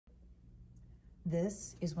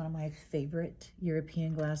This is one of my favorite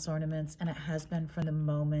European glass ornaments, and it has been from the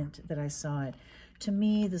moment that I saw it. To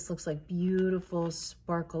me, this looks like beautiful,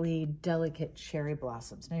 sparkly, delicate cherry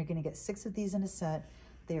blossoms. Now you're gonna get 6 of these in a set.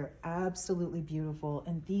 They are absolutely beautiful,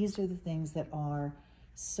 and these are the things that are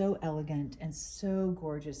so elegant and so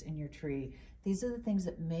gorgeous in your tree. These are the things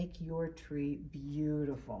that make your tree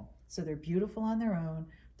beautiful. So they're beautiful on their own.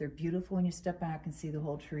 They're beautiful when you step back and see the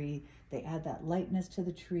whole tree. They add that lightness to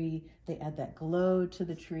the tree. They add that glow to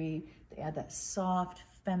the tree. They add that soft,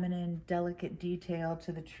 feminine, delicate detail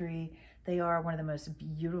to the tree. They are one of the most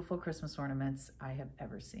beautiful Christmas ornaments I have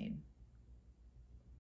ever seen.